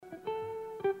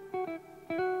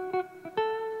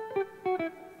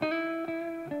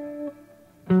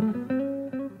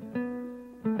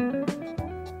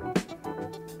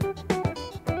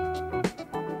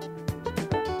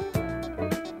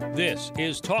This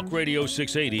is Talk Radio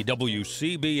 680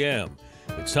 WCBM.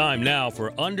 It's time now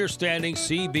for Understanding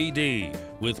CBD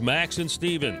with Max and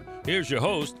Steven. Here's your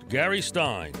host, Gary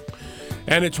Stein.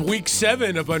 And it's week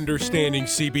 7 of Understanding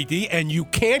CBD, and you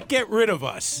can't get rid of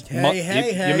us. You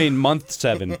mean month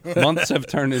 7. Months have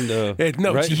turned into...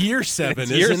 No, right? it's year 7, It's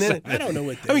isn't year it? seven. I don't know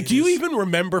what day I mean, do you it is. even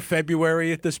remember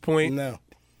February at this point? No.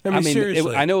 I mean,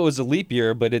 seriously. I know it was a leap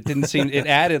year, but it didn't seem... It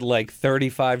added like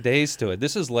 35 days to it.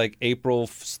 This is like April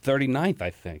 39th,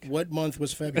 I think. What month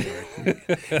was February?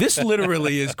 This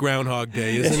literally is Groundhog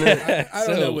Day, isn't it? I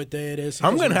don't know what day it is.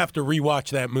 I'm going to have to rewatch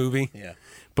that movie. Yeah.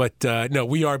 But, no,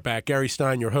 we are back. Gary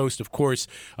Stein, your host, of course.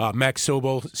 Max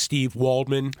Sobel, Steve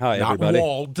Waldman. Hi, not everybody.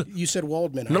 Wald. You said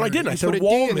Waldman. No, I heard didn't. it. I You said put a D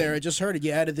Waldman. in there. I just heard it.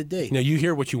 You added the D. Now, you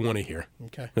hear what you want to hear.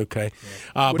 Okay. Okay.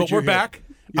 What But did you we're hear? back.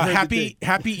 You heard the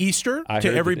Happy Easter I heard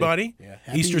to the everybody. Yeah.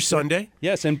 Happy Easter Easter. Sunday.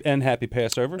 Yes, and happy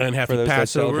Passover. And happy for those that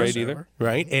Passover. celebrate either.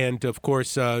 Right. And, of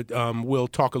course, we'll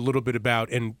talk a little bit about,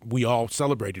 and we all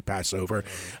celebrated Passover.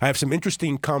 I have some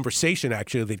interesting conversation,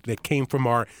 actually, that came from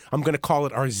I'm going to call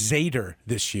it our Zeder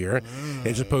this year,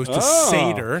 as opposed to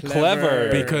Seder.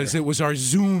 Clever. Because it was our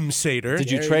Zoom Seder. Did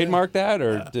you trademark that,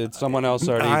 or did someone else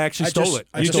already? I actually stole it.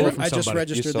 I stole it from I just somebody.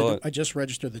 registered You stole it. I just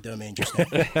registered the domain just now.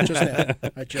 Just now.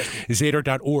 I just did.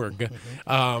 Zeder.org. That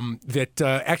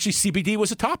actually CBD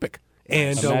was a topic.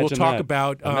 And we'll Imagine talk that.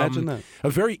 about Imagine that. a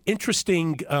very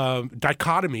interesting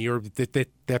dichotomy, or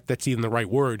that's even the right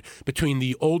word, between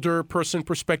the older person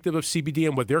perspective of CBD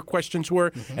and what their questions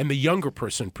were, and the younger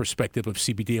person perspective of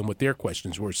CBD and what their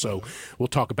questions were. So we'll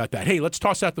talk about that. Hey, let's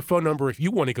toss out the phone number if you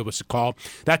want to give us a call.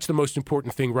 That's the most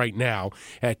important thing right now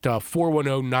at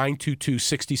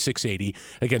 410-922-6680.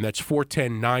 Again, that's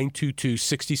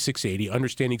 410-922-6680.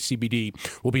 Understanding CBD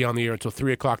will be on the air until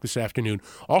 3 o'clock this afternoon.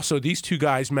 Also, these two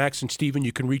guys, Max and Steven,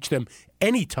 you can reach them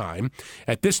anytime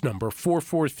at this number,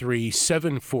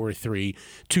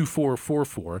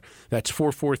 443-743-2444. That's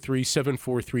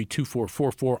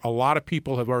 443-743-2444. A lot of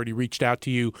people have already reached out to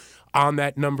you on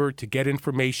that number to get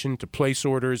information, to place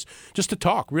orders, just to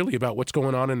talk really about what's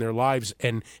going on in their lives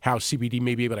and how CBD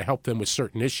may be able to help them with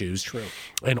certain issues. True.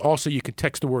 And also you can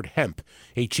text the word hemp,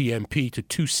 H-E-M-P, to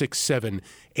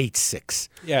 26786.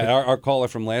 Yeah, our caller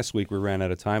from last week we ran out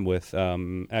of time with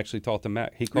actually talked to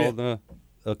Matt. He called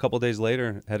a couple days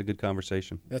later, had a good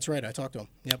conversation. That's right. I talked to him.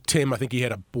 Yep. Tim, I think he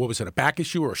had a back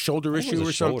issue or a shoulder think it issue was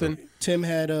or a shoulder. something. Tim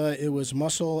had it was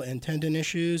muscle and tendon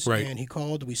issues, Right. and he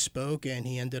called. We spoke, and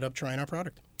he ended up trying our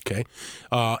product. Okay.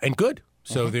 And good.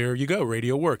 So there you go.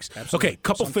 Radio works. Absolutely. Okay,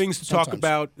 couple things to talk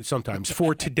about sometimes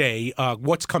for today.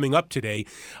 What's coming up today?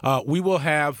 We will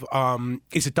have,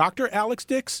 is it Dr. Alex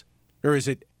Dix or is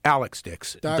it Alex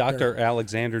Dix? Dr.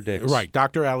 Alexander Dix. Right,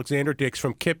 Dr. Alexander Dix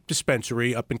from KIP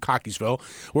Dispensary up in Cockeysville.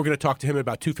 We're going to talk to him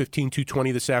about 2:15,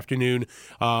 2:20 this afternoon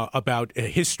about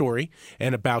his story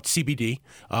and about CBD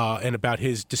and about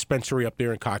his dispensary up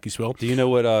there in Cockeysville. Do you know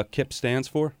what KIP stands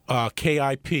for?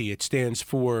 KIP, it stands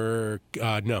for,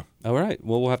 no. All right.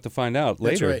 Well, we'll have to find out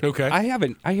That's later. right. Okay. I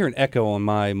hear an echo on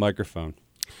my microphone.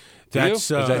 Do you? That's, Is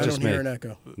that I just don't me? hear an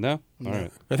echo. No? All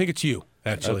right. I think it's you,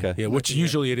 actually. Okay. Yeah, which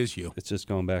usually it is you. It's just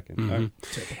going back in. All right.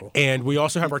 Typical. And we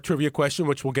also have our trivia question,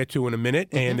 which we'll get to in a minute.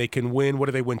 And they can win. What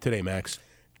do they win today, Max?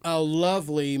 A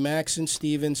lovely Max and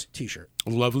Stevens T-shirt.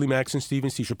 Lovely Max and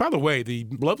Stevens t-shirt. By the way, the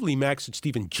lovely Max and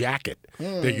Steven jacket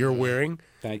that you're wearing.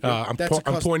 Thank you. I'm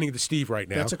pointing to Steve right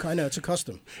now. I know it's a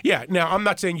custom. Yeah. Now, I'm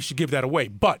not saying you should give that away,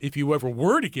 but if you ever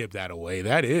were to give that away,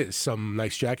 that is some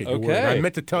nice jacket you're wearing. I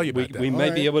meant to tell you about that. We All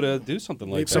might be right. able to do something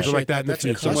like that. Something like that in the That's a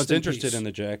future. If someone's custom interested piece. in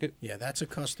the jacket. Yeah, that's a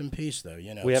custom piece, though.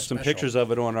 You know, We have it's some special. pictures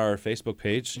of it on our Facebook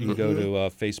page. You can go to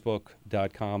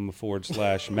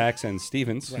facebook.com/Max and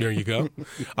Stevens. There you go.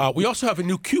 We also have a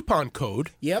new coupon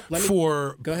code Yep, let me- for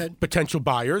go ahead. potential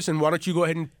buyers. And why don't you go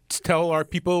ahead and tell our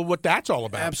people what that's all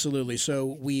about? Absolutely.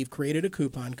 So we've created a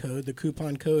coupon code. The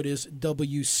coupon code is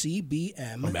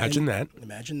WCBM. Imagine that.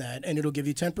 Imagine that. And it'll give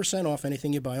you 10% off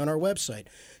anything you buy on our website.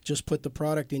 Just put the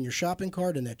product in your shopping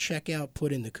cart, and at checkout,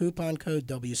 put in the coupon code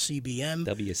WCBM.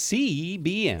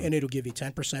 WCBM. And it'll give you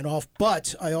 10% off.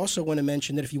 But I also want to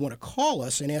mention that if you want to call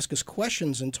us and ask us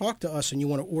questions and talk to us and you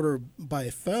want to order by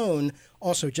phone,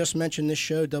 also just mention this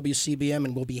show, WCBM,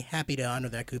 and we'll be happy to honor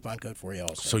that coupon code for you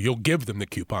also. So you'll give them the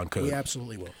coupon code. We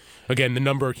absolutely will. Again, the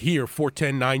number here,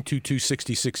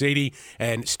 410-922-6680,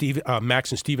 and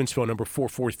Max and Steven's phone number,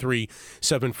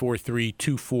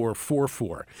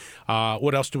 443-743-2444.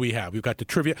 What else do we have? We've got the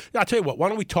trivia. I'll tell you what, why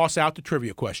don't we toss out the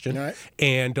trivia question, All right.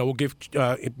 and we'll give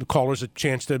callers a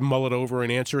chance to mull it over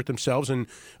and answer it themselves, and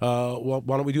why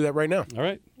don't we do that right now? All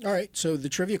right. All right, so the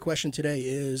trivia question today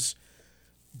is,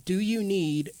 Do you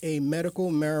need a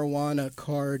medical marijuana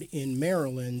card in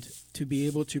Maryland to be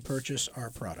able to purchase our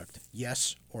product?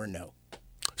 Yes or no?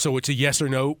 So it's a yes or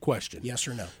no question. Yes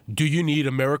or no? Do you need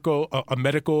a medical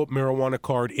marijuana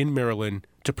card in Maryland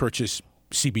to purchase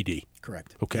CBD?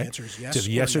 Correct. Okay. The answer is yes. It's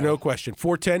a yes or no question.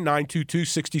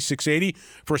 410-922-6680.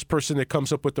 First person that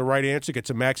comes up with the right answer gets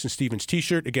a Max and Stevens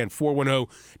T-shirt. Again,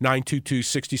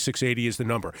 410-922-6680 is the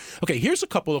number. Okay, here's a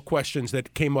couple of questions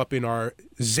that came up in our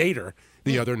Zader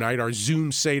the other night, our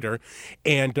Zoom Seder.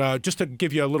 And just to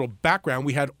give you a little background,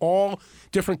 we had all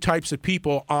different types of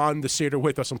people on the Seder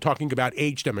with us. I'm talking about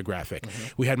age demographic.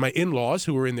 We had my in-laws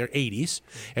who were in their 80s,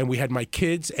 and we had my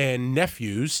kids and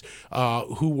nephews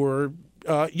who were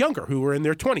younger, who were in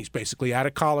their 20s, basically, out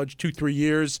of college, 2-3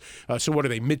 years. So what are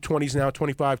they, mid-20s now,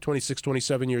 25, 26,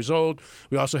 27 years old.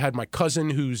 We also had my cousin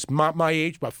who's my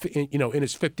age, about in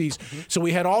his 50s. So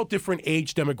we had all different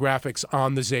age demographics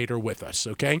on the Zader with us,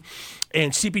 okay?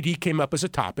 And CBD came up as a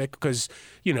topic because,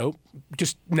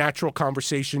 just natural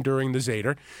conversation during the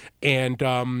Zader.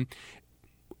 And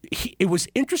it was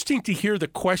interesting to hear the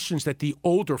questions that the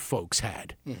older folks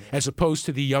had as opposed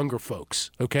to the younger folks,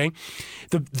 okay?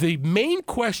 The main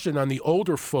question on the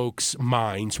older folks'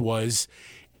 minds was,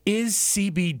 is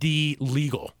CBD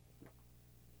legal?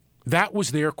 That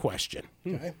was their question.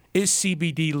 Okay. Is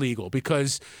CBD legal?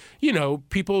 Because,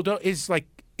 people don't,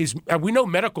 we know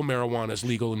medical marijuana is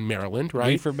legal in Maryland, right?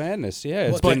 Reefer Madness, yeah.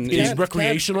 Well, But is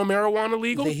recreational marijuana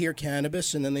legal? They hear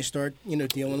cannabis, and then they start,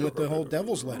 dealing with the whole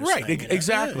devil's lettuce Right, thing,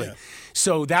 exactly. Yeah.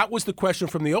 So that was the question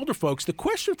from the older folks. The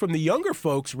question from the younger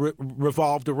folks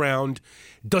revolved around,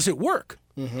 does it work?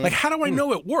 Like, how do I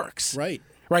know it works? Right.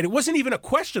 Right. It wasn't even a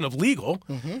question of legal.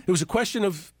 It was a question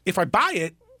of, if I buy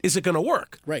it, is it going to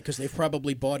work? Right, because they've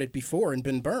probably bought it before and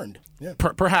been burned. Yeah.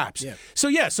 Perhaps. Yeah.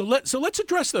 So let's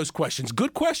address those questions.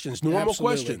 Good questions, normal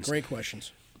Absolutely. questions. Great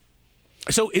questions.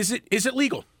 So is it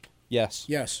legal? Yes.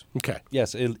 Yes. Okay.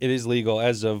 Yes, it is legal.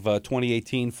 As of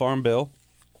 2018 Farm Bill,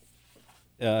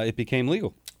 it became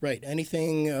legal. Right.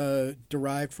 Anything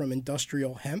derived from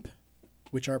industrial hemp,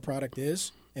 which our product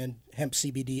is, and hemp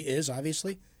CBD is,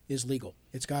 obviously, is legal.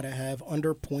 It's got to have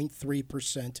under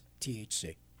 0.3%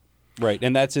 THC. Right,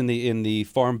 and that's in the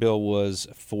Farm Bill was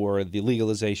for the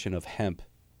legalization of hemp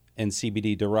and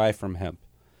CBD derived from hemp.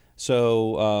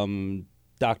 So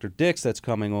Dr. Dix that's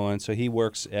coming on, so he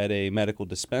works at a medical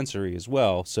dispensary as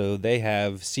well. So they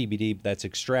have CBD that's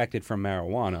extracted from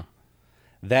marijuana.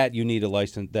 That you need a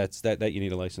license. That you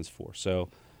need a license for. So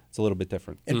it's a little bit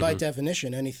different. And by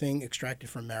definition, anything extracted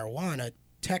from marijuana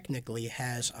technically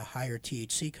has a higher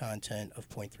THC content of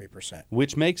 0.3%.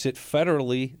 Which makes it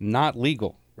federally not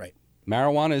legal. Right.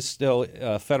 Marijuana is still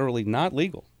federally not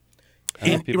legal. I don't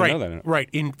know if people know that or not. Right.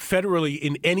 In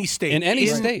any state. In any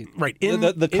state. Right. The In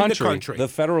the country. The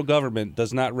federal government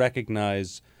does not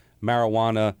recognize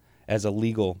marijuana as a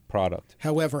legal product.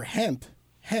 However, hemp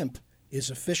is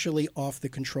officially off the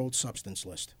controlled substance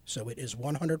list. So it is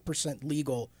 100%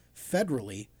 legal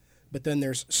federally, but then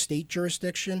there's state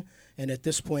jurisdiction, and at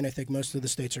this point I think most of the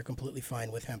states are completely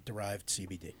fine with hemp-derived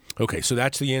CBD. Okay, so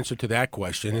that's the answer to that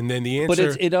question. And then the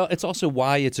answer... But it's also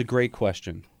why it's a great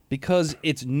question. Because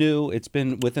it's new, it's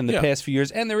been within the past few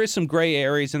years, and there is some gray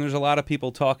areas, and there's a lot of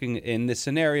people talking in this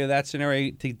scenario, that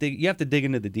scenario. You have to dig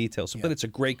into the details, but it's a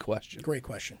great question. Great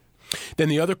question. Then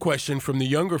the other question from the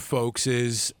younger folks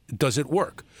is, does it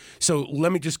work? So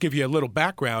let me just give you a little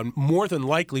background. More than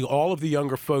likely, all of the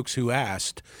younger folks who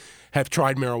asked have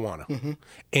tried marijuana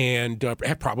and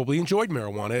have probably enjoyed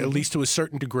marijuana, at least to a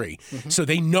certain degree. So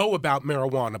they know about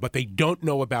marijuana, but they don't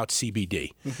know about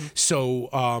CBD. So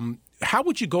how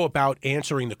would you go about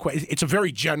answering the question? It's a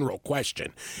very general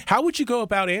question. How would you go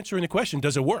about answering the question,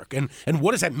 does it work? And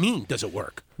what does that mean, does it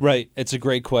work? Right. It's a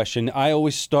great question. I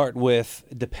always start with,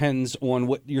 depends on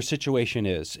what your situation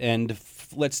is. And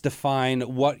let's define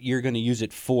what you're going to use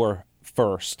it for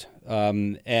first.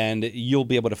 And you'll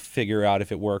be able to figure out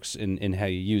if it works in how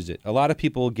you use it. A lot of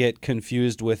people get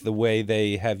confused with the way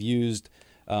they have used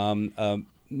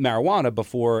marijuana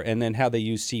before and then how they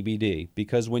use CBD.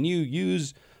 Because when you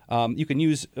use... you can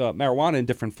use marijuana in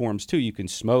different forms, too. You can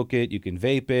smoke it. You can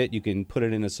vape it. You can put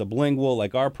it in a sublingual,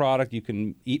 like our product. You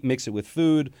can mix it with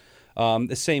food.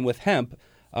 The same with hemp.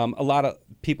 A lot of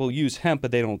people use hemp,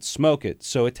 but they don't smoke it.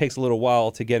 So it takes a little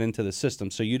while to get into the system.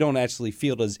 So you don't actually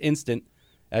feel it as instant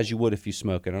as you would if you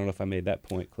smoke it. I don't know if I made that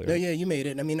point clear. Yeah, you made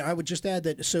it. I mean, I would just add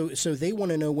that so they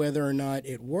want to know whether or not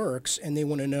it works, and they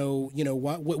want to know,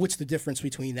 what's the difference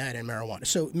between that and marijuana.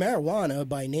 So marijuana,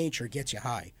 by nature, gets you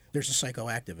high. There's a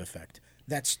psychoactive effect.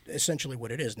 That's essentially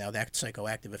what it is. Now, that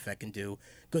psychoactive effect can do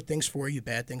good things for you,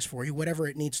 bad things for you, whatever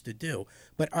it needs to do.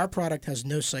 But our product has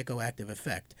no psychoactive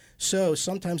effect. So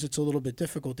sometimes it's a little bit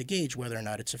difficult to gauge whether or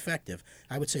not it's effective.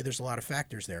 I would say there's a lot of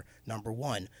factors there. Number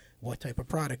one, what type of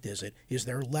product is it? Is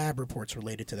there lab reports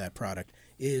related to that product?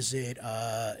 Is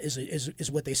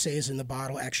what they say is in the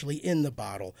bottle actually in the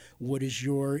bottle? What is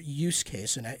your use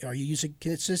case, and are you using it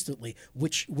consistently?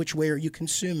 Which way are you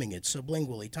consuming it?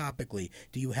 Sublingually, topically?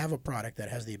 Do you have a product that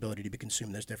has the ability to be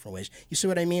consumed those different ways? You see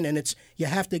what I mean? And you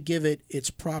have to give it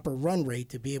its proper run rate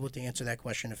to be able to answer that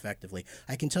question effectively.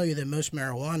 I can tell you that most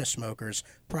marijuana smokers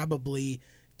probably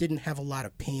didn't have a lot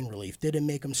of pain relief. Did it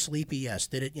make them sleepy? Yes.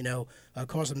 Did it,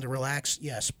 cause them to relax?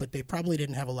 Yes. But they probably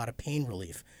didn't have a lot of pain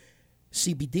relief.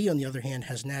 CBD, on the other hand,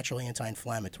 has natural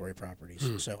anti-inflammatory properties.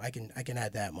 So I can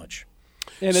add that much.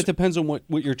 And it depends on what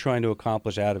you're trying to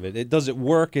accomplish out of it. Does it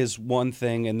work is one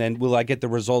thing, and then will I get the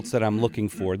results that I'm looking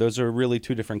for? Those are really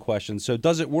two different questions. So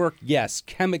does it work? Yes.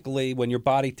 Chemically, when your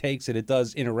body takes it, it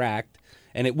does interact.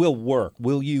 And it will work.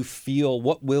 Will you feel?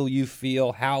 What will you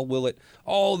feel? How will it?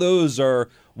 All those are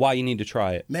why you need to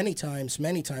try it. Many times.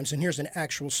 And here's an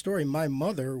actual story. My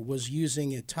mother was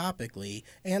using it topically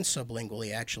and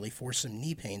sublingually, actually, for some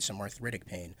knee pain, some arthritic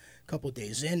pain. A couple of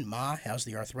days in, Ma, how's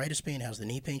the arthritis pain? How's the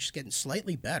knee pain? She's getting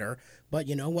slightly better. But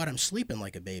you know what? I'm sleeping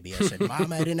like a baby. I said,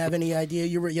 Mom, I didn't have any idea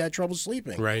you had trouble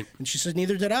sleeping. Right. And she said,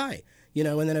 neither did I.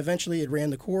 And then eventually it ran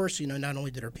the course. Not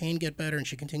only did her pain get better, and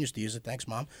she continues to use it, thanks,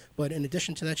 Mom, but in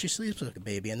addition to that, she sleeps like a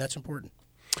baby, and that's important.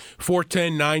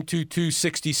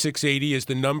 410-922-6680 is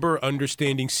the number.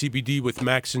 Understanding CBD with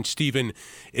Max and Steven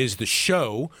is the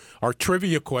show. Our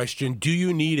trivia question, do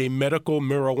you need a medical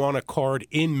marijuana card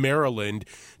in Maryland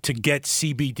to get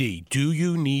CBD? Do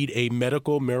you need a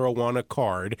medical marijuana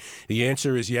card? The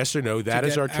answer is yes or no. That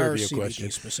is our trivia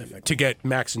question. To get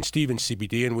Max and Steven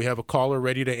CBD, and we have a caller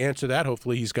ready to answer that.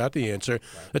 Hopefully he's got the answer. Right.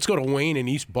 Let's go to Wayne in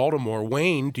East Baltimore.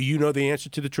 Wayne, do you know the answer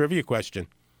to the trivia question?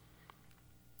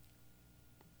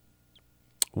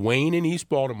 Wayne in East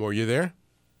Baltimore, you there?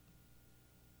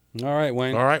 All right,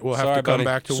 Wayne. All right, we'll have to come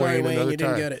back to Wayne another time. You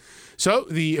didn't get it. So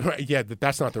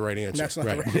that's not the right answer. That's not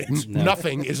the right answer. No.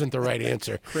 Nothing isn't the right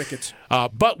answer. Crickets.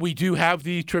 But we do have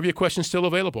the trivia question still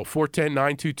available.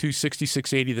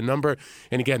 410-922-6680, the number.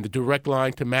 And again, the direct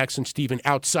line to Max and Steven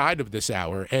outside of this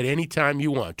hour at any time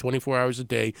you want, 24 hours a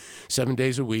day, 7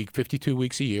 days a week, 52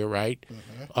 weeks a year, right?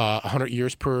 100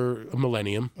 years per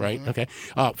millennium, right? Okay.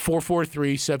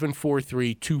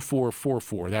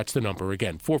 443-743-2444. That's the number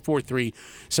again.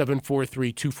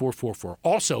 443-743-2444.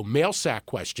 Also, mail sack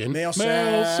question. Mail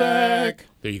sack.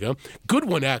 There you go. Good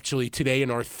one, actually, today in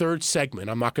our third segment.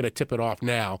 I'm not going to tip it off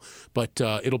now, but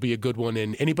it'll be a good one.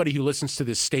 And anybody who listens to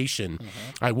this station,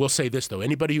 I will say this, though.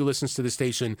 Anybody who listens to this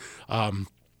station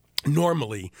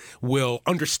normally will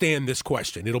understand this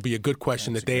question. It'll be a good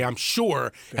question that they, I'm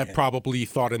sure, have probably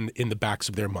thought in the backs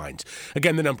of their minds.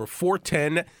 Again, the number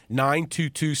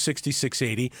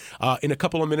 410-922-6680. In a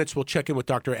couple of minutes, we'll check in with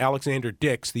Dr. Alexander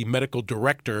Dix, the medical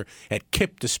director at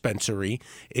KIP Dispensary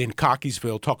in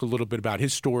Cockeysville, talk a little bit about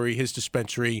his story, his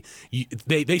dispensary.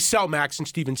 They sell Max and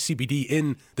Steven CBD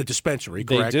in the dispensary,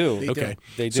 correct? They do. Okay.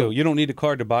 They do. You don't need a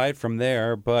card to buy it from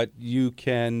there, but you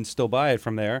can still buy it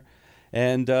from there.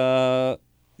 And, yeah.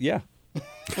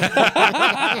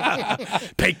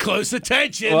 Pay close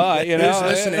attention. Well,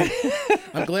 Listening.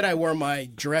 I'm glad I wore my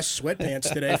dress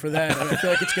sweatpants today for that. I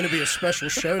feel like it's going to be a special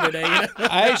show today.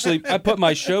 I put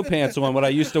my show pants on, what I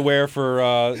used to wear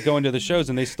for going to the shows,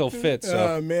 and they still fit.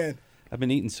 So. Oh, man. I've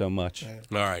been eating so much. All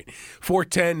right.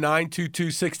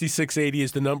 410-922-6680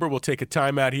 is the number. We'll take a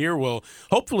timeout here. We'll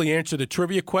hopefully answer the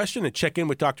trivia question and check in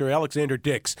with Dr. Alexander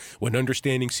Dix when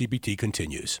Understanding CBD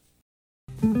continues.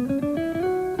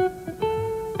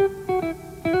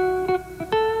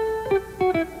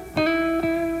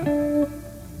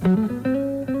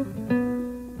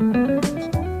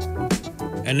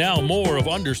 And now more of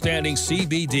Understanding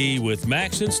CBD with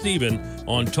Max and Steven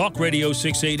on Talk Radio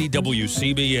 680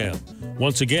 WCBM.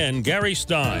 Once again, Gary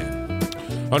Stein.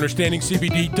 Understanding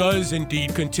CBD does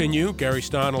indeed continue. Gary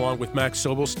Stein along with Max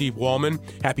Sobel, Steve Wallman.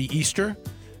 Happy Easter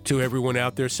to everyone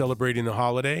out there celebrating the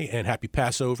holiday, and happy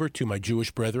Passover to my Jewish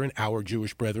brethren, our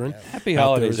Jewish brethren. Happy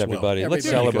holidays, everybody. Let's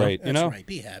celebrate, That's right.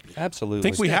 Be happy. Absolutely. I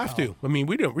think we have to. I mean,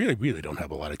 we don't really don't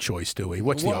have a lot of choice, do we?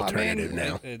 What's the alternative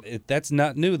now? That's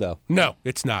not new, though. No,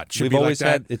 it's not. We've always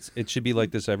had, it should be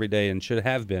like this every day and should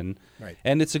have been. Right.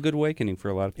 And it's a good awakening for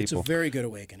a lot of people. It's a very good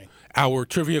awakening. Our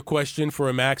trivia question for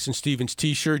a Max and Stevens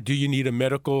t-shirt, do you need a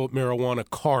medical marijuana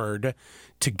card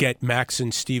to get Max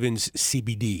and Stevens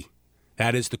CBD?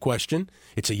 That is the question.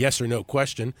 It's a yes or no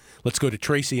question. Let's go to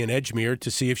Tracy in Edgemere to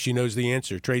see if she knows the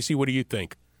answer. Tracy, what do you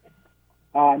think?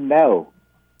 No.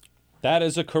 That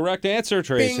is a correct answer,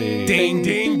 Tracy. Ding,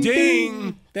 ding,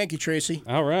 ding. Thank you, Tracy.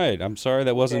 All right. I'm sorry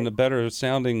that wasn't a better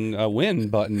sounding win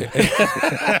button.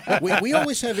 We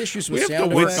always have issues with We have to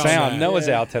sound work effects. on sound. that. Noah's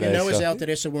out today. Noah's so. out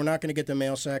today, so we're not going to get the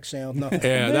mail sack sound. Nothing.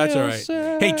 Yeah, that's all right.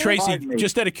 Hey, Tracy, Pardon me.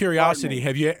 just out of curiosity,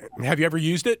 have you ever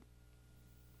used it?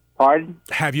 Pardon?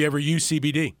 Have you ever used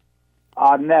CBD?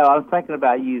 No, I was thinking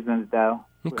about using it, though.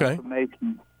 for Okay.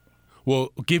 information. Well,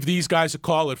 give these guys a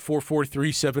call at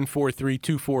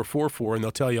 443-743-2444, and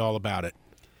they'll tell you all about it.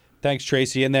 Thanks,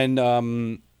 Tracy. And then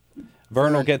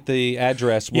Vern will get the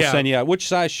address. We'll Yeah. send you out. Which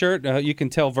size shirt? You can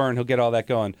tell Vern. He'll get all that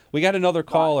going. We got another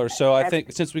caller, so I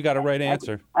think since we got a right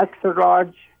answer. Extra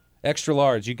large. Extra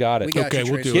large. You got it. We got Okay,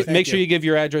 you, we'll Tracy. do it. Thank Make sure you give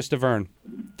your address to Vern.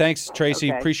 Thanks,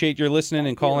 Tracy. Okay. Appreciate your listening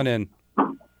and calling in.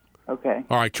 Okay.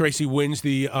 All right, Tracy wins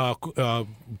the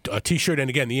T-shirt, and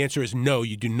again, the answer is no.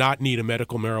 You do not need a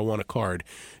medical marijuana card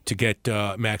to get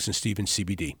Max and Stevens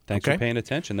CBD. Thanks okay? for paying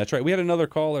attention. That's right. We had another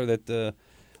caller that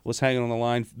was hanging on the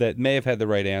line that may have had the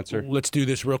right answer. Let's do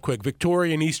this real quick.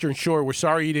 Victoria and Eastern Shore, we're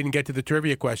sorry you didn't get to the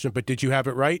trivia question, but did you have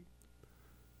it right?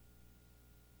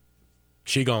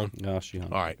 She gone. No, she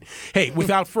hung. All right. Hey,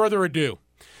 without further ado,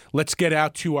 let's get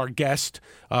out to our guest.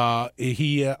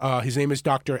 His name is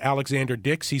Dr. Alexander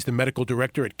Dix. He's the medical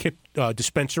director at KIP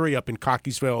Dispensary up in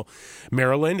Cockeysville,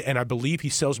 Maryland, and I believe he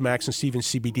sells Max and Stevens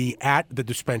CBD at the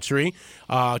dispensary.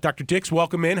 Dr. Dix,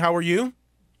 welcome in. How are you?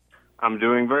 I'm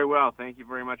doing very well. Thank you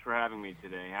very much for having me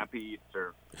today. Happy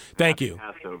Easter. Thank Happy you.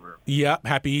 Passover. Yeah,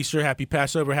 happy Easter, happy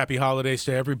Passover, happy holidays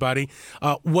to everybody.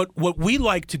 What we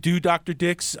like to do, Dr.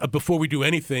 Dix, before we do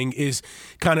anything is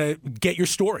kind of get your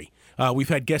story. We've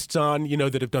had guests on,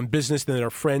 that have done business, that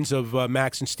are friends of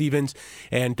Max and Stevens,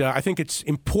 and I think it's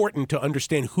important to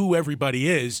understand who everybody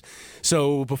is.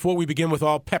 So before we begin with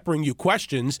all peppering you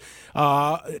questions,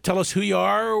 tell us who you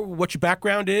are, what your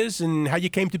background is, and how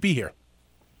you came to be here.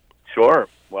 Sure.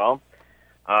 Well,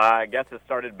 I guess it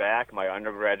started back. My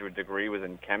undergraduate degree was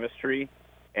in chemistry,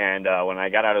 and when I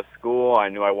got out of school, I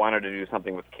knew I wanted to do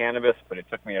something with cannabis, but it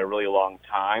took me a really long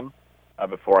time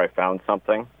before I found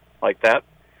something like that.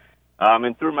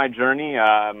 And through my journey,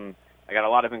 I got a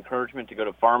lot of encouragement to go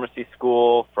to pharmacy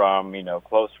school from,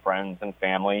 close friends and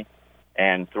family.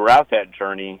 And throughout that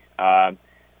journey, I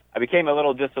became a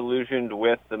little disillusioned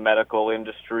with the medical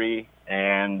industry,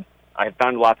 and I had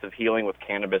found lots of healing with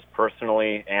cannabis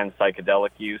personally and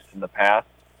psychedelic use in the past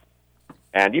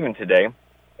and even today.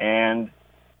 And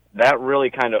that really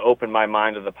kind of opened my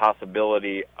mind to the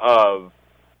possibility of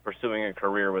pursuing a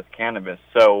career with cannabis.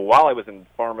 So while I was in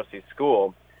pharmacy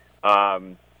school, I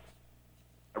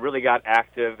really got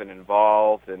active and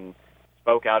involved and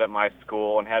spoke out at my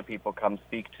school and had people come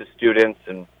speak to students,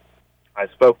 and I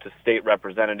spoke to state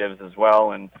representatives as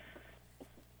well, and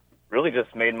really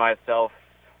just made myself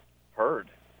heard.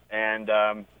 And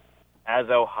as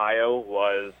Ohio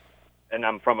was, and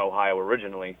I'm from Ohio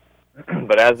originally,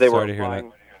 but as they were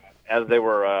applying, as they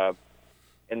were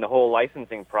in the whole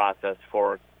licensing process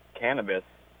for cannabis,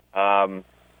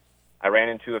 I ran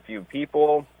into a few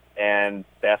people and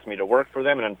they asked me to work for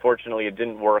them, and unfortunately it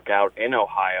didn't work out in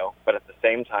Ohio, but at the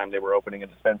same time they were opening a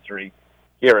dispensary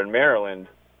here in Maryland,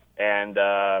 and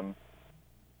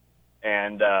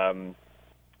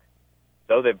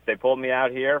so they pulled me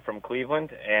out here from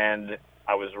Cleveland, and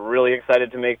I was really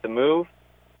excited to make the move.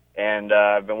 And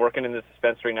I've been working in this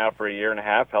dispensary now for a year and a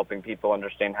half, helping people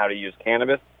understand how to use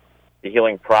cannabis, the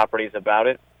healing properties about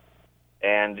it,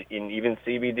 and even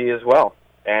CBD as well.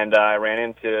 And I ran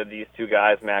into these two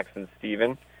guys, Max and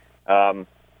Steven,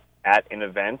 at an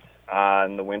event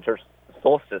on the winter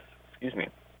solstice,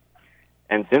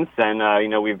 And since then,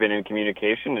 we've been in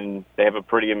communication, and they have a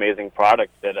pretty amazing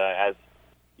product that, as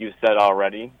you said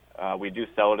already, we do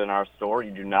sell it in our store.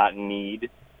 You do not need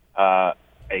a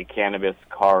cannabis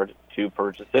card to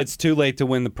purchase it. It's too late to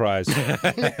win the prize.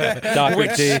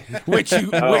 Dr. D. Which you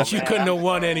couldn't have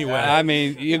won anyway. I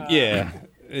mean, yeah,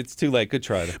 it's too late. Good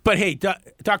try. But hey,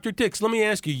 Dr. Dix, let me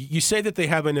ask you. You say that they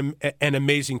have an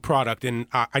amazing product, and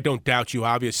I don't doubt you,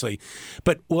 obviously.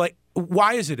 But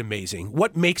why is it amazing?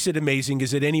 What makes it amazing?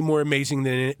 Is it any more amazing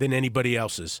than anybody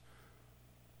else's?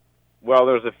 Well,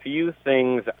 there's a few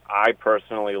things I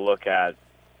personally look at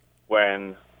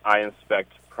when I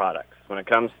inspect products, when it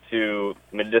comes to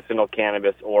medicinal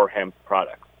cannabis or hemp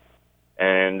products.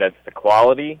 And that's the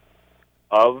quality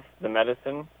of the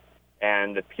medicine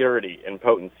and the purity and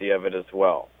potency of it as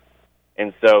well.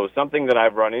 And so something that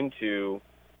I've run into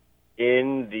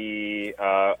in the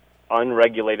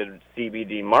unregulated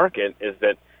CBD market is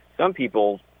that some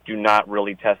people do not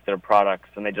really test their products,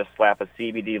 and they just slap a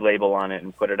CBD label on it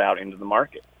and put it out into the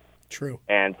market. True.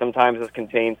 And sometimes it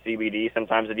contains CBD,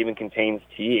 sometimes it even contains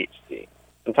THC.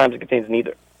 Sometimes it contains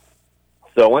neither.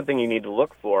 So one thing you need to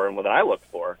look for, and what I look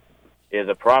for, is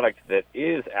a product that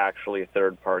is actually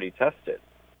third-party tested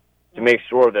to make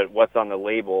sure that what's on the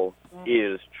label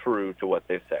is true to what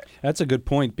they say. That's a good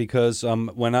point, because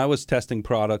when I was testing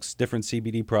products, different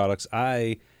CBD products,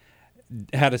 I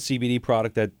had a CBD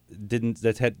product that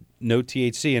had no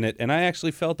THC in it, and I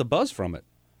actually felt a buzz from it.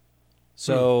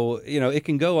 So, it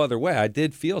can go other way. I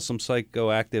did feel some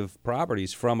psychoactive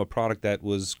properties from a product that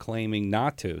was claiming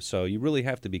not to. So you really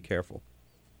have to be careful.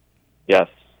 Yes,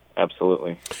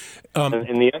 absolutely.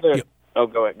 And the other... Oh,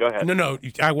 go ahead. No,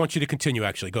 I want you to continue,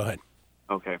 actually. Go ahead.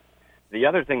 Okay. The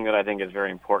other thing that I think is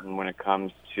very important when it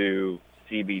comes to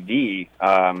CBD,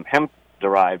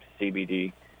 hemp-derived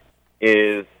CBD,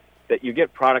 is that you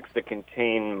get products that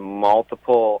contain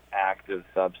multiple active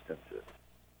substances.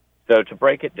 So to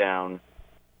break it down,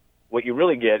 what you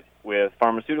really get with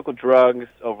pharmaceutical drugs,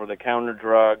 over-the-counter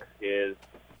drugs, is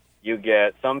you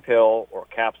get some pill or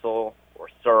capsule or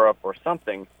syrup or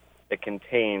something that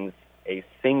contains a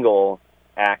single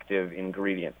active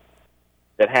ingredient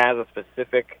that has a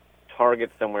specific target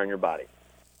somewhere in your body.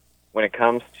 When it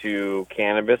comes to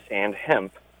cannabis and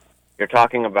hemp, you're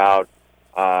talking about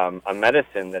a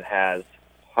medicine that has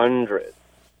hundreds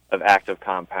of active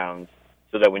compounds,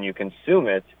 so that when you consume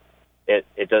it, it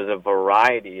has a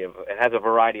variety of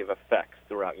effects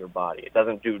throughout your body. It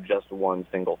doesn't do just one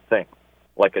single thing,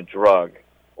 like a drug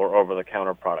or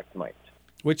over-the-counter product might.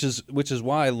 Which is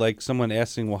why, like, someone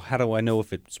asking, well, how do I know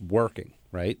if it's working,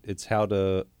 right? It's how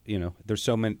to, there's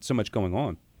so much going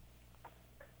on.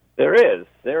 There is.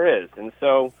 And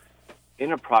so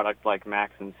in a product like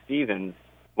Max and Stevens,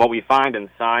 what we find in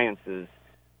science is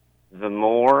the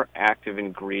more active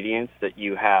ingredients that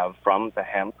you have from the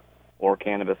hemp or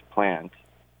cannabis plant,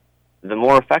 the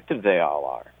more effective they all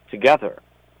are together,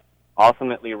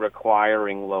 ultimately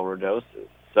requiring lower doses.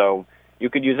 So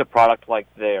you could use a product like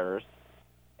theirs,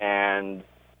 and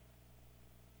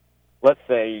let's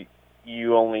say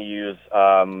you only use,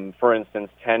 for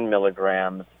instance, 10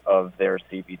 milligrams of their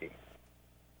CBD,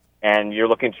 and you're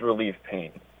looking to relieve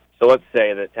pain. So let's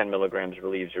say that 10 milligrams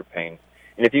relieves your pain.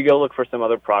 And if you go look for some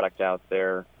other product out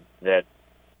there that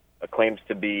claims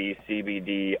to be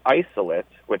CBD isolate,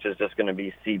 which is just going to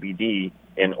be CBD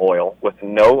in oil with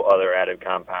no other added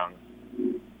compounds,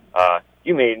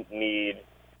 you may need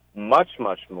much,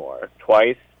 much more,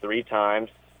 twice, 3 times,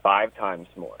 5 times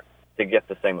more to get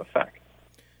the same effect.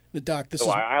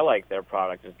 Why I like their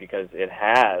product is because it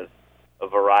has a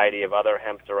variety of other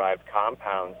hemp-derived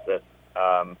compounds that,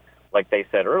 like they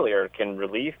said earlier, can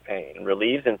relieve pain,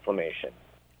 relieves inflammation.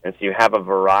 And so you have a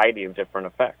variety of different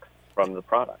effects from the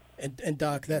product. And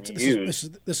Doc, this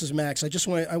is Max.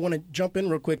 I want to jump in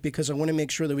real quick because I want to make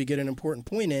sure that we get an important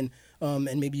point in,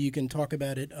 and maybe you can talk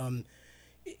about it.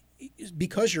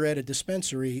 Because you're at a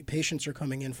dispensary, patients are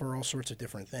coming in for all sorts of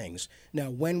different things. Now,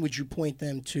 when would you point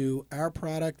them to our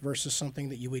product versus something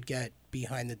that you would get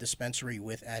behind the dispensary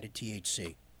with added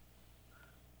THC?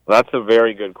 Well, that's a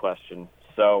very good question.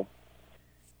 So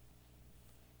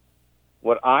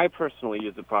what I personally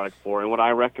use the product for, and what I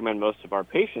recommend most of our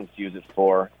patients use it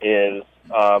for, is,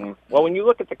 when you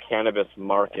look at the cannabis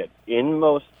market in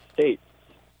most states,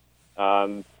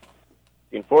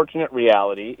 the unfortunate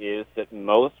reality is that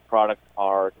most products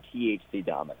are THC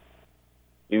dominant.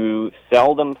 You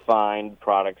seldom find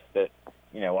products that,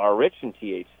 are rich in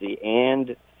THC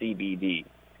and CBD.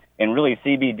 And really,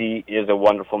 CBD is a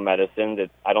wonderful medicine that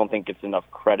I don't think gets enough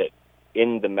credit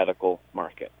in the medical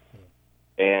market.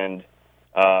 And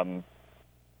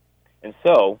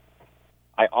so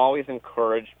I always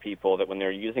encourage people that when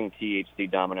they're using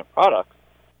THC-dominant products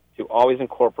to always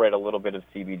incorporate a little bit of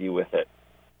CBD with it.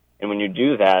 And when you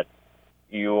do that,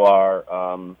 you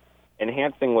are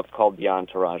enhancing what's called the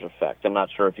entourage effect. I'm not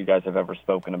sure if you guys have ever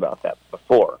spoken about that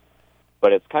before,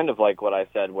 but it's kind of like what I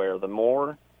said, where the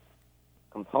more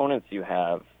components you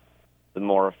have, the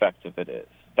more effective it is.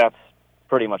 That's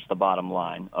pretty much the bottom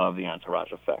line of the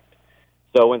entourage effect.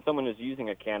 So when someone is using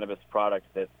a cannabis product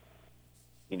that,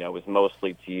 is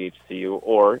mostly THC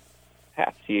or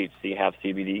half THC, half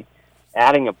CBD,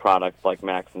 adding a product like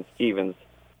Max and Stevens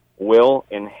will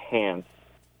enhance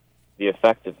the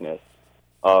effectiveness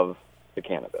of the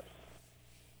cannabis.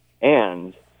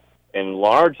 And in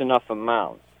large enough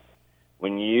amounts,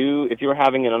 if you're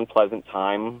having an unpleasant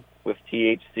time with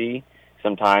THC,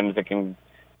 sometimes it can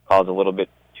cause a little bit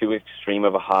too extreme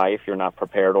of a high if you're not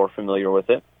prepared or familiar with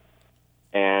it.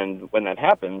 And when that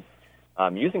happens,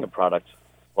 using a product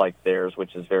like theirs,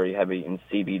 which is very heavy in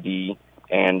CBD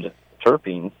and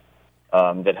terpenes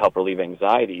that help relieve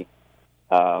anxiety,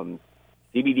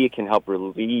 CBD can help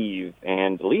relieve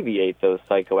and alleviate those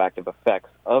psychoactive effects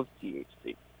of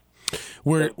THC.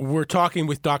 We're talking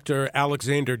with Dr.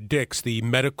 Alexander Dix, the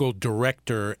medical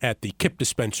director at the KIP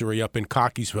dispensary up in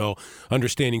Cockeysville,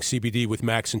 Understanding CBD with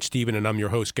Max and Steven, and I'm your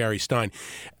host, Gary Stein.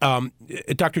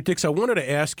 Dr. Dix, I wanted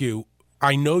to ask you,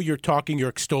 I know you're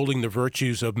extolling the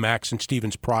virtues of Max and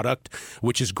Steven's product,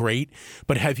 which is great,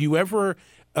 but have you ever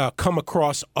come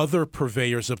across other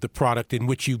purveyors of the product in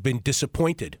which you've been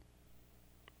disappointed?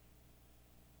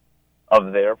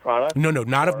 Of their product? No,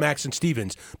 not of Max and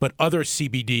Stevens, but other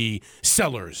CBD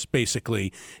sellers,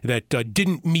 basically, that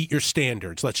didn't meet your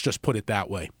standards. Let's just put it that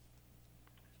way.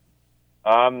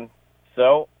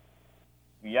 So,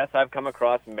 yes, I've come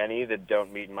across many that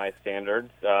don't meet my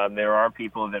standards. There are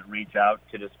people that reach out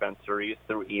to dispensaries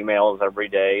through emails every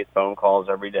day, phone calls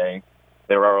every day.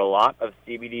 There are a lot of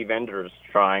CBD vendors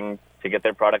trying to get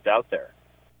their product out there.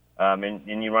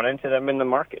 And you run into them in the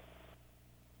market.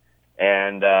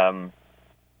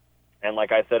 And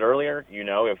like I said earlier,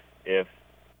 if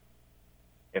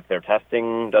their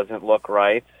testing doesn't look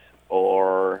right,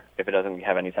 or if it doesn't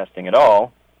have any testing at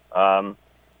all, then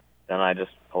I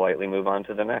just politely move on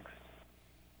to the next.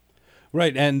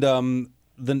 Right, and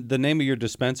the name of your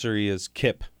dispensary is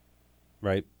KIP,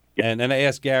 right? Yep. And I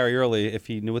asked Gary earlier if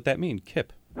he knew what that means.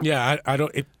 KIP. Yeah, I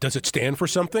don't. Does it stand for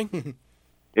something?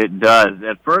 It does.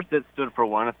 At first, it stood for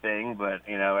one thing, but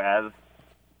as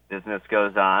business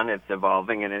goes on, it's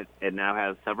evolving, and it now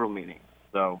has several meanings.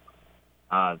 So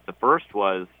the first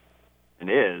was and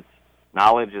is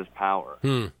knowledge is power.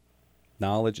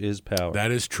 Knowledge is power.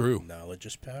 That is true. Knowledge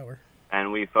is power.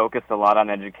 And we focus a lot on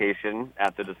education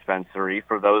at the dispensary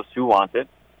for those who want it.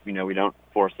 We don't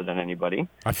force it on anybody.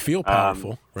 I feel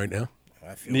powerful right now.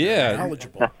 I feel very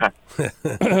knowledgeable.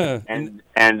 And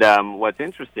what's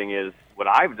interesting is what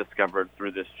I've discovered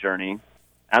through this journey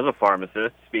as a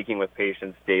pharmacist, speaking with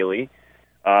patients daily,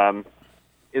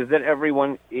 is that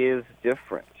everyone is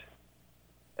different.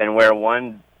 And where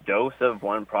one dose of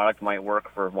one product might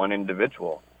work for one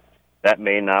individual, that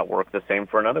may not work the same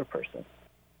for another person.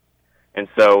 And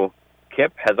so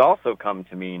KIP has also come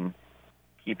to mean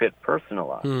keep it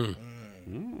personalized.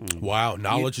 Wow,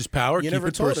 knowledge is power, keep never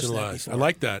it told us that personalized. I before.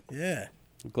 like that. Yeah.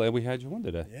 I'm glad we had you on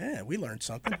today. Yeah, we learned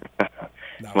something.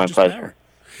 My pleasure.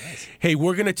 Nice. Hey,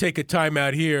 we're going to take a time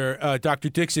out here. Dr.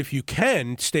 Dix, if you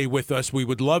can stay with us, we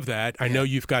would love that. I know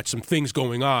you've got some things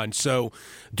going on, so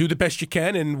do the best you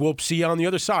can, and we'll see you on the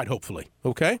other side, hopefully.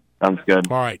 Okay? Sounds good.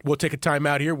 All right, we'll take a time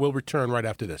out here. We'll return right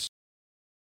after this.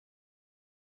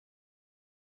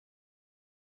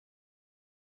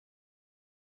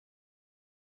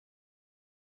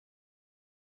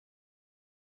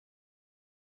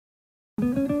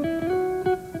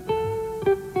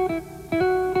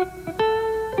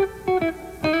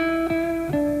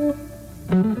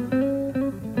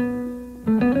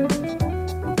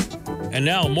 And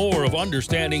now more of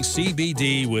Understanding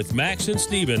CBD with Max and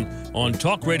Steven on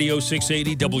Talk Radio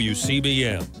 680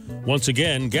 WCBM. Once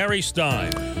again, Gary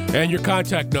Stein. And your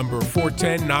contact number,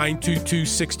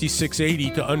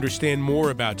 410-922-6680 to understand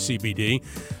more about CBD.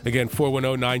 Again,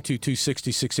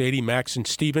 410-922-6680. Max and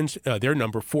Stevens, their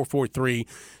number,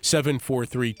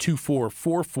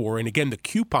 443-743-2444. And again, the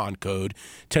coupon code,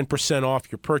 10%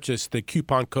 off your purchase. The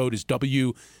coupon code is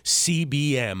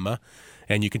WCBM.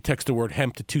 And you can text the word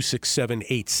hemp to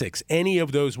 26786. Any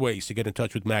of those ways to get in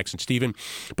touch with Max and Steven.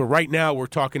 But right now, we're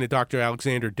talking to Dr.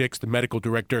 Alexander Dix, the medical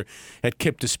director at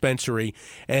KIP Dispensary.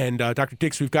 And Dr.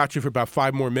 Dix, we've got you for about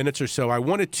 5 more minutes or so. I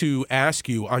wanted to ask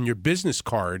you, on your business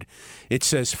card, it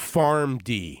says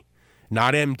PharmD,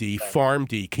 not MD,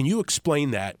 PharmD. Can you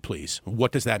explain that, please?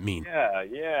 What does that mean?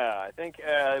 Yeah. I think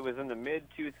it was in the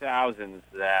mid-2000s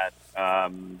that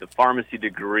the pharmacy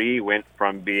degree went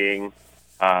from being...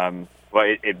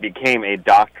 it became a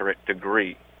doctorate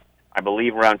degree, I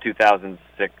believe around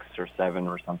 2006 or 7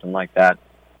 or something like that.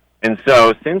 And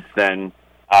so since then,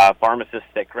 pharmacists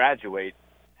that graduate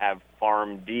have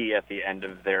PharmD at the end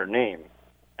of their name,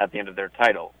 at the end of their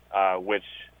title, which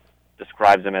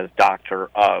describes them as Doctor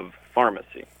of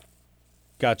Pharmacy.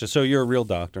 Gotcha. So you're a real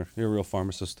doctor. You're a real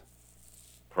pharmacist.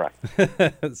 Correct.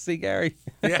 See, Gary?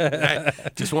 Yeah, I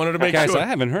just wanted to make Guys, sure. I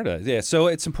haven't heard of it. Yeah, so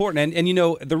it's important. And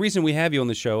the reason we have you on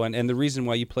the show and the reason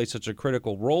why you play such a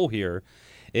critical role here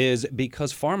is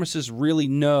because pharmacists really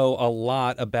know a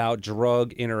lot about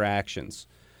drug interactions.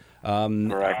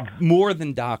 Correct. More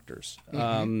than doctors.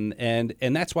 And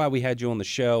that's why we had you on the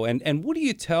show. And what do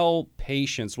you tell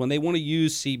patients when they want to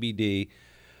use CBD?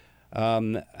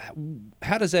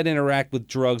 How does that interact with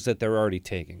drugs that they're already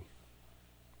taking?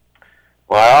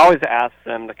 Well, I always ask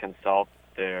them to consult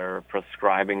their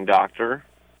prescribing doctor.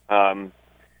 And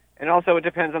And also it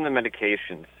depends on the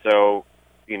medication. So,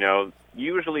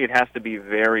 usually it has to be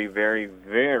very, very,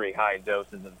 very high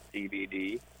doses of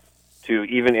CBD to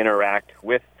even interact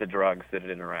with the drugs that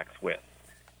it interacts with.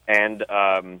 And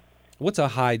what's a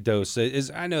high dose?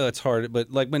 I know that's hard,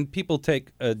 but like when people take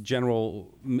a general,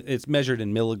 it's measured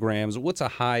in milligrams. What's a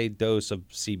high dose of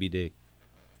CBD?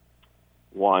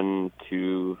 1,000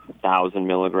 to 2,000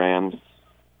 milligrams,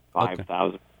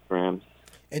 5,000 grams.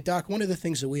 And Doc, one of the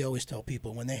things that we always tell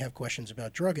people when they have questions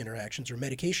about drug interactions or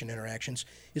medication interactions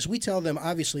is we tell them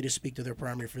obviously to speak to their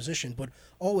primary physician, but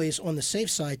always on the safe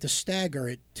side to stagger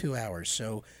it 2 hours.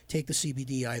 So take the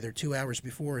CBD either 2 hours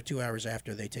before or 2 hours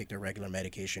after they take their regular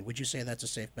medication. Would you say that's a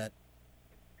safe bet?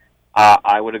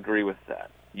 I would agree with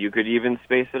that. You could even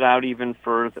space it out even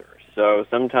further. So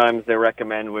sometimes they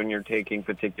recommend when you're taking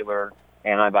particular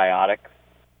antibiotics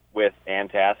with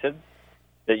antacids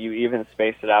that you even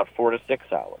space it out 4 to 6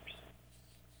 hours.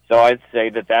 So I'd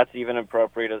say that that's even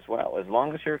appropriate as well. As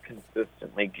long as you're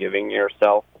consistently giving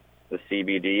yourself the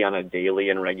CBD on a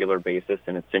daily and regular basis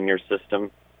and it's in your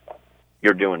system,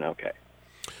 you're doing okay.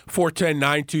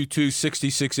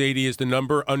 410-922-6680 is the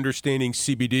number. Understanding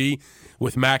CBD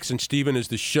with Max and Steven is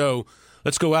the show.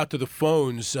 Let's go out to the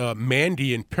phones.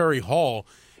 Mandy in Perry Hall.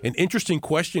 An interesting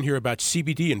question here about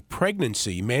CBD and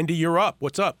pregnancy. Mandy, you're up.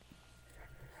 What's up?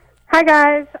 Hi,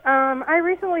 guys. I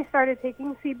recently started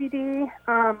taking CBD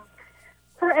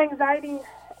for anxiety,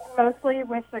 mostly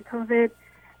with the COVID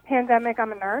pandemic.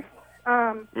 I'm a nurse.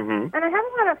 And I have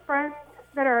a lot of friends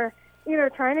that are either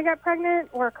trying to get pregnant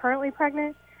or currently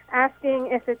pregnant, asking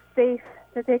if it's safe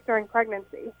to take during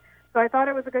pregnancy. So I thought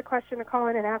it was a good question to call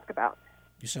in and ask about.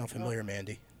 You sound familiar,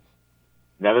 Mandy.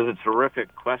 That is a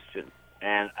terrific question.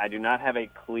 And I do not have a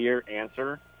clear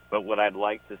answer, but what I'd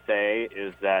like to say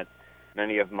is that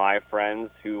many of my friends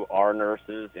who are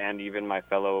nurses and even my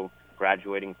fellow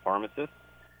graduating pharmacists,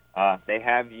 they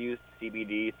have used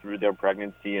CBD through their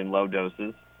pregnancy in low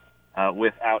doses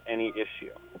without any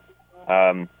issue.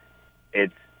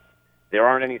 There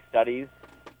aren't any studies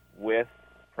with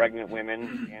pregnant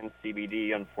women and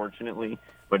CBD, unfortunately,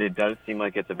 but it does seem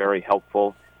like it's a very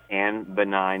helpful and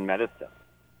benign medicine.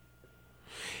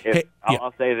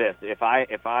 I'll say this: if I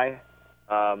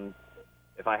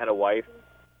had a wife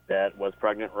that was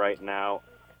pregnant right now,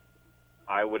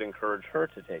 I would encourage her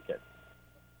to take it.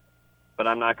 But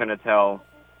I'm not going to tell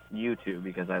you to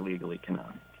because I legally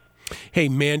cannot. Hey,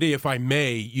 Mandy, if I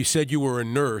may, you said you were a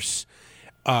nurse.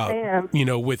 I am.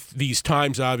 With these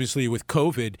times, obviously, with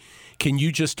COVID, can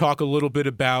you just talk a little bit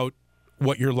about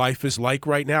what your life is like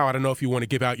right now? I don't know if you want to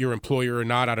give out your employer or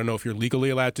not. I don't know if you're legally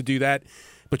allowed to do that,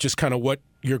 but just kind of what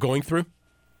you're going through?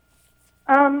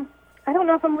 I don't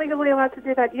know if I'm legally allowed to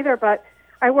do that either, but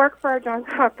I work for Johns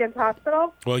Hopkins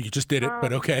Hospital. Well, you just did it,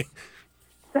 but okay.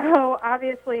 So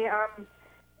obviously I'm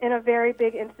in a very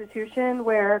big institution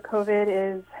where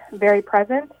COVID is very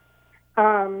present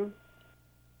and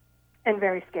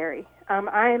very scary.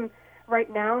 I'm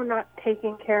right now not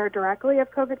taking care directly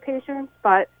of COVID patients,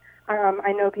 but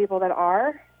I know people that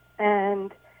are,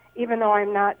 and even though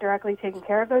I'm not directly taking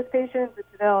care of those patients, it's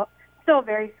still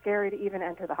very scary to even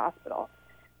enter the hospital.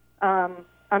 I'm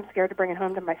scared to bring it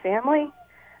home to my family.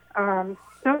 So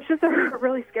it's just a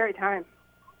really scary time.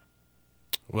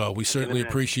 Well, we certainly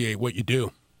appreciate what you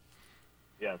do.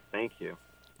 Yes, thank you.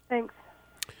 Thanks.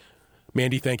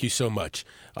 Mandy, thank you so much.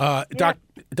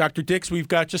 Dr. Dix, we've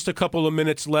got just a couple of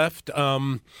minutes left.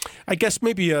 I guess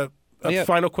maybe a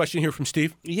final question here from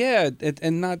Steve. Yeah,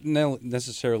 and not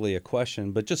necessarily a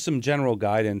question, but just some general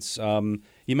guidance.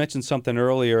 You mentioned something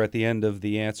earlier at the end of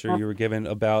the answer you were given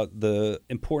about the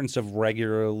importance of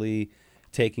regularly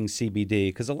taking CBD,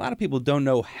 because a lot of people don't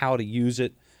know how to use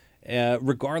it,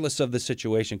 regardless of the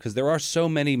situation, because there are so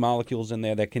many molecules in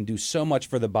there that can do so much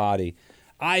for the body.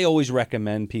 I always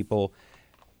recommend people,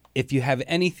 if you have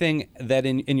anything that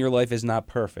in your life is not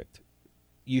perfect,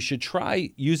 you should try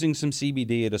using some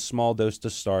CBD at a small dose to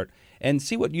start and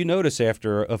see what you notice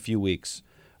after a few weeks.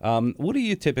 What do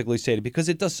you typically say to? Because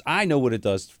it does. I know what it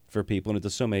does for people, and it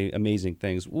does so many amazing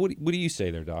things. What do you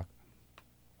say there, Doc?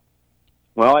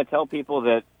 Well, I tell people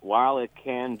that while it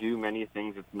can do many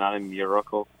things, it's not a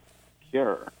miracle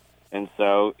cure. And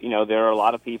so, there are a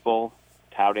lot of people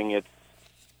touting its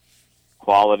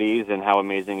qualities and how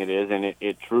amazing it is, and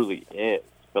it truly is.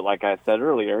 But like I said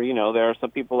earlier, there are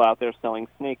some people out there selling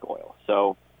snake oil.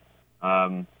 So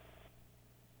for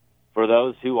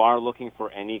those who are looking for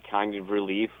any kind of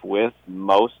relief with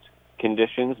most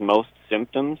conditions, most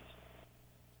symptoms,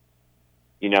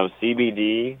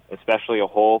 CBD, especially a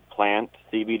whole plant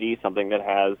CBD, something that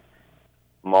has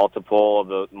multiple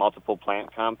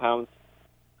plant compounds,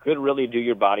 could really do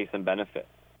your body some benefit.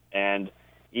 And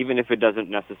even if it doesn't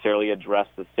necessarily address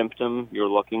the symptom you're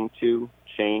looking to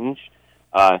change,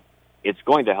 it's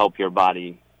going to help your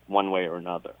body one way or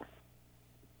another.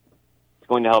 It's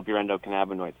going to help your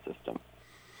endocannabinoid system,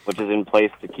 which is in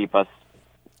place to keep us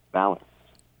balanced.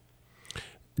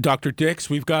 Dr. Dix,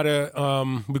 we've got to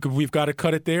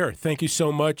cut it there. Thank you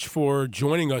so much for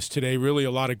joining us today. Really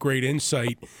a lot of great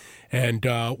insight. And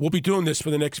we'll be doing this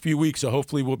for the next few weeks, so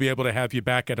hopefully we'll be able to have you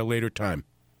back at a later time.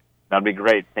 That'd be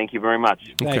great. Thank you very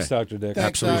much. Thanks, Dr. Dix.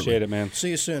 Thanks, Appreciate it, man.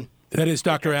 See you soon. That is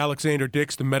Dr. Alexander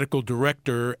Dix, the medical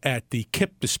director at the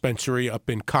KIP dispensary up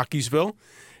in Cockeysville.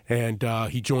 And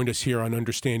he joined us here on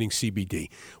Understanding CBD.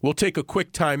 We'll take a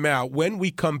quick time out. When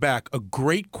we come back, a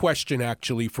great question,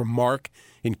 actually, from Mark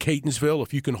in Catonsville,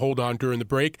 if you can hold on during the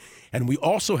break. And we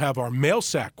also have our mail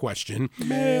sack question.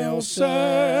 Mail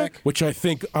sack. Which I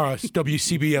think our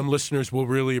WCBM listeners will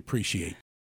really appreciate.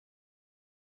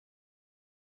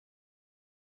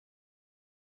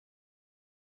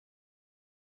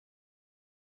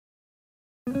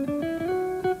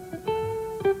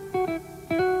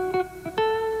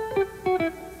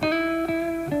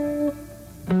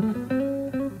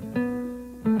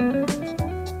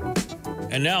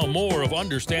 And now more of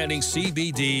Understanding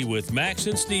CBD with Max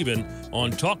and Steven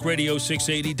on Talk Radio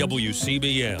 680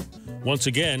 WCBM. Once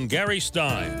again, Gary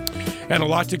Stein. And a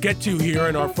lot to get to here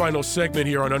in our final segment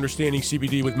here on Understanding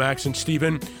CBD with Max and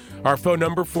Steven. Our phone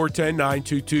number,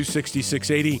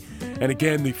 410-922-6680. And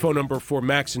again, the phone number for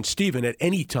Max and Steven at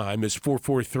any time is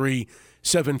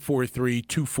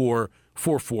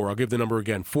 443-743-2444. I'll give the number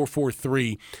again,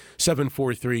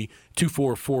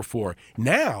 443-743-2444.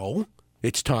 Now,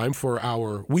 it's time for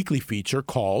our weekly feature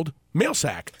called Mail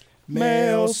Sack.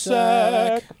 Mail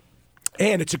sack.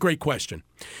 And it's a great question.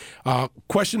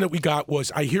 Question that we got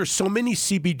was, I hear so many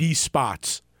CBD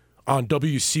spots on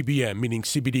WCBM, meaning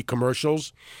CBD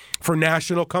commercials, for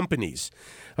national companies.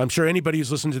 I'm sure anybody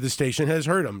who's listened to the station has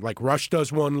heard them. Like Rush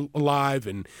does one live,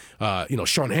 and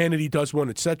Sean Hannity does one,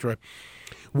 etc.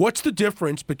 What's the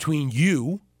difference between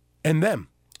you and them?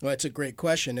 Well, it's a great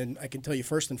question, and I can tell you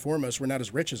first and foremost, we're not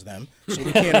as rich as them, so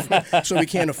we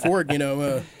can't afford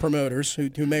promoters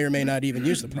who may or may not even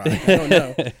use the product. I don't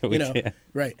know,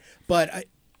 right? But I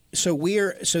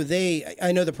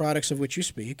know the products of which you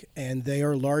speak, and they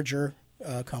are larger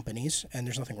companies, and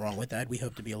there's nothing wrong with that. We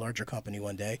hope to be a larger company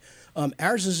one day.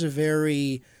 Ours is a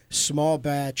very small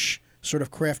batch, sort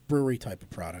of craft brewery type of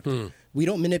product. We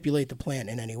don't manipulate the plant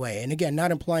in any way. And again,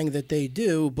 not implying that they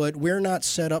do, but we're not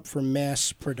set up for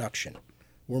mass production.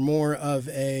 We're more of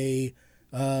a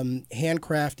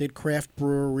handcrafted craft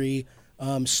brewery,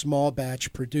 small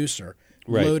batch producer,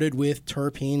 right, loaded with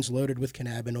terpenes, loaded with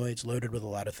cannabinoids, loaded with a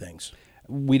lot of things.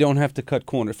 We don't have to cut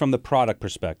corners from the product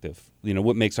perspective.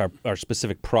 What makes our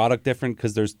specific product different?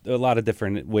 Because there's a lot of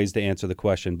different ways to answer the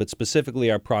question. But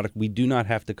specifically our product, we do not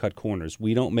have to cut corners.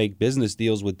 We don't make business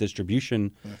deals with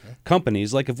distribution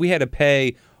companies. Like if we had to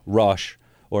pay Rush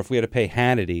or if we had to pay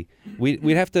Hannity,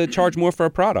 we'd have to charge more for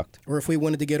a product. Or if we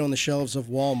wanted to get on the shelves of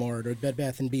Walmart or Bed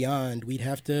Bath & Beyond, we'd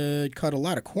have to cut a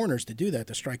lot of corners to do that,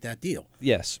 to strike that deal.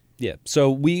 Yes. Yeah. So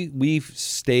we've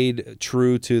stayed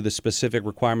true to the specific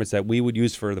requirements that we would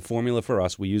use for the formula for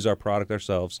us. We use our product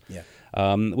ourselves,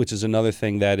 which is another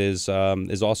thing that is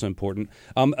also important.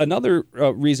 Another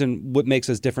reason what makes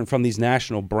us different from these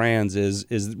national brands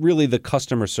is really the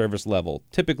customer service level.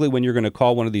 Typically, when you're going to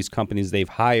call one of these companies, they've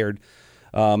hired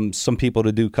some people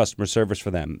to do customer service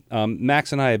for them.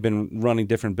 Max and I have been running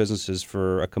different businesses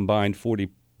for a combined 40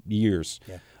 years.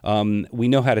 Yeah. We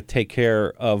know how to take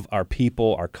care of our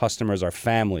people, our customers, our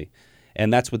family,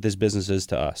 and that's what this business is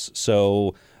to us.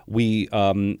 So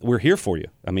we're here for you.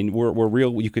 I mean, we're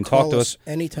real. You can Call talk to us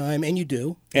anytime, and you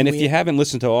do. And if you haven't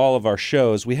listened to all of our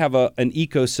shows, we have an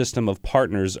ecosystem of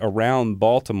partners around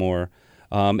Baltimore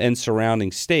and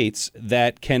surrounding states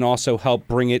that can also help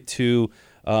bring it to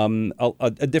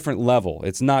a different level.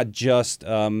 It's not just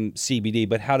CBD,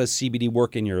 but how does CBD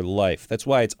work in your life? That's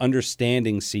why it's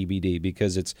Understanding CBD,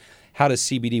 because it's how does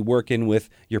CBD work in with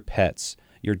your pets,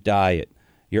 your diet,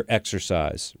 your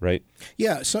exercise, right?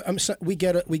 Yeah, so we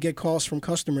get calls from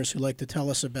customers who like to tell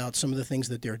us about some of the things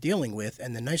that they're dealing with,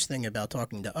 and the nice thing about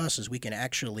talking to us is we can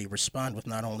actually respond with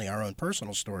not only our own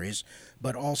personal stories,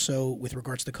 but also with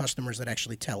regards to customers that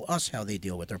actually tell us how they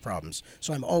deal with their problems.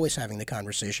 So I'm always having the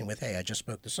conversation with, hey, I just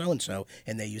spoke to so-and-so,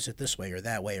 and they use it this way or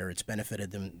that way, or it's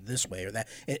benefited them this way or that.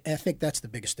 And I think that's the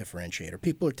biggest differentiator.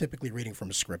 People are typically reading from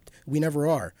a script. We never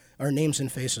are. Our names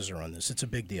and faces are on this. It's a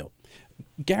big deal.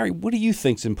 Gary, what do you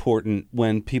think's important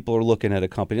when people are looking at a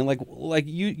company? Like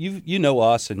you know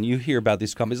us and you hear about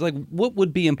these companies. Like, what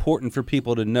would be important for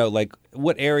people to know? Like,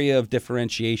 what area of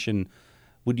differentiation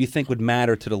would you think would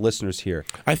matter to the listeners here?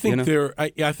 I think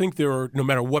I think there are, no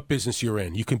matter what business you're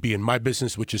in, you can be in my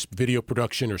business, which is video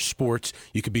production or sports.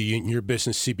 You could be in your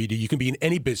business, CBD. You can be in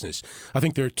any business. I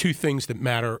think there are two things that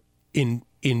matter in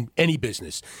any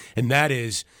business, and that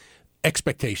is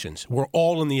expectations. We're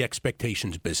all in the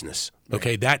expectations business.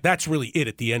 Okay, that's really it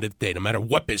at the end of the day, no matter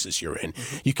what business you're in.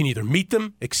 You can either meet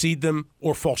them, exceed them,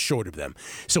 or fall short of them.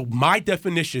 So my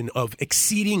definition of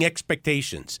exceeding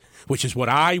expectations, which is what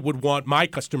I would want my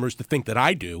customers to think that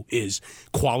I do, is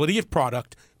quality of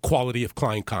product, quality of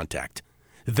client contact.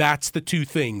 That's the two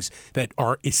things that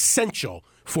are essential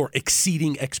for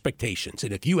exceeding expectations.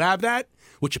 And if you have that,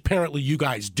 which apparently you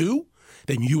guys do,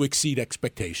 then you exceed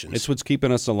expectations. It's what's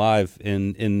keeping us alive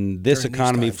in this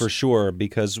economy for sure,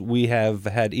 because we have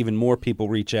had even more people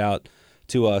reach out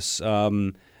to us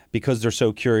because they're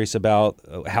so curious about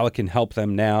how it can help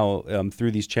them now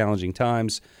through these challenging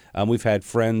times. We've had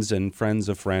friends and friends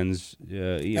of friends.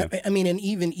 I mean, and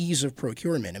even ease of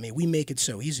procurement. I mean, we make it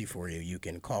so easy for you. You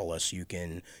can call us, you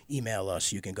can email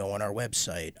us, you can go on our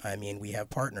website. I mean, we have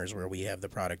partners where we have the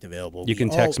product available. You can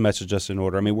text message us an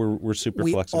order. I mean, we're super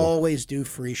flexible. We always do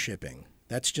free shipping.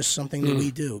 That's just something that we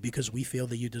do because we feel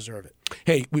that you deserve it.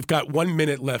 Hey, we've got 1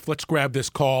 minute left. Let's grab this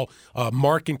call.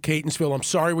 Mark in Catonsville. I'm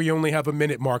sorry we only have a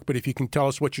minute, Mark, but if you can tell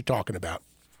us what you're talking about.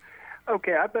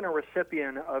 Okay, I've been a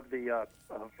recipient of the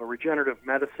regenerative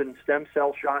medicine stem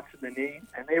cell shots in the knee,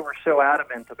 and they were so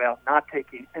adamant about not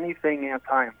taking anything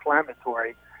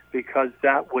anti-inflammatory because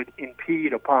that would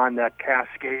impede upon that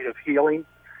cascade of healing.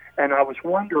 And I was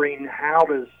wondering, how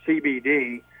does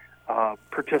CBD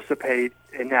participate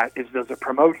in that? Does it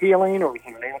promote healing, or is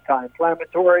it an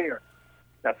anti-inflammatory? Or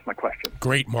that's my question.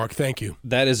 Great, Mark. Thank you.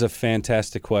 That is a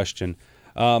fantastic question.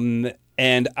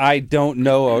 And I don't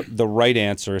know the right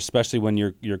answer, especially when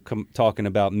you're talking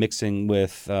about mixing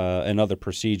with another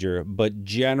procedure. But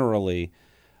generally,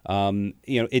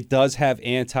 it does have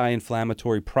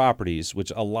anti-inflammatory properties,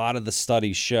 which a lot of the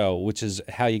studies show, which is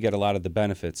how you get a lot of the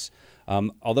benefits.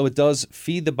 Although it does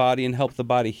feed the body and help the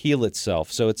body heal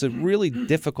itself. So it's a really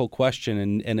difficult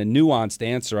question, and a nuanced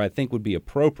answer I think would be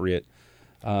appropriate.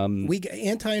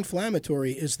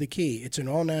 Anti-inflammatory is the key. It's an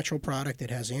all-natural product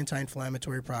that has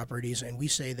anti-inflammatory properties, and we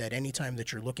say that anytime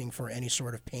that you're looking for any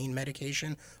sort of pain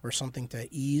medication or something to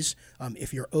ease,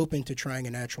 if you're open to trying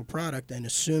a natural product and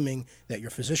assuming that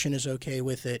your physician is okay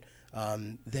with it,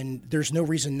 then there's no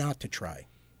reason not to try.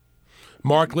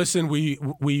 Mark, listen, we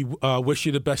wish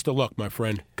you the best of luck, my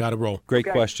friend. Got to roll. Great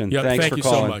question. Yeah, Thanks thank for you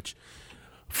calling. so much.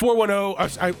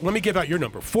 410, let me give out your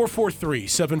number,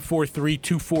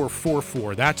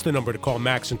 443-743-2444. That's the number to call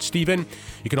Max and Steven.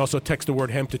 You can also text the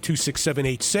word hemp to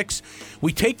 26786.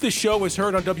 We take the show as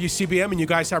heard on WCBM, and you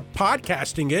guys are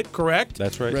podcasting it, correct?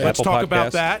 That's right. Let's Apple talk Podcast.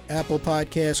 about that. Apple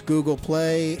Podcasts, Google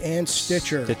Play, and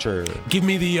Stitcher. Give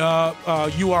me the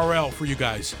URL for you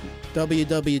guys.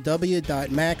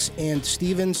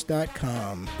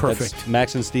 www.maxandstevens.com. Perfect. That's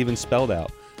Max and Stevens spelled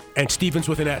out. And Stevens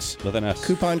with an S. With an S.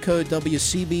 Coupon code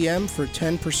WCBM for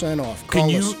 10% off. Call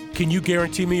us. Can you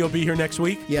guarantee me you'll be here next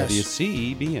week? Yes.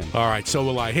 WCBM. All right, so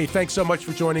will I. Hey, thanks so much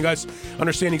for joining us.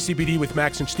 Understanding CBD with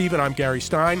Max and Steven. I'm Gary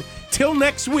Stein. Till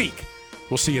next week.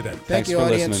 We'll see you then. Thanks for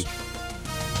audience. listening.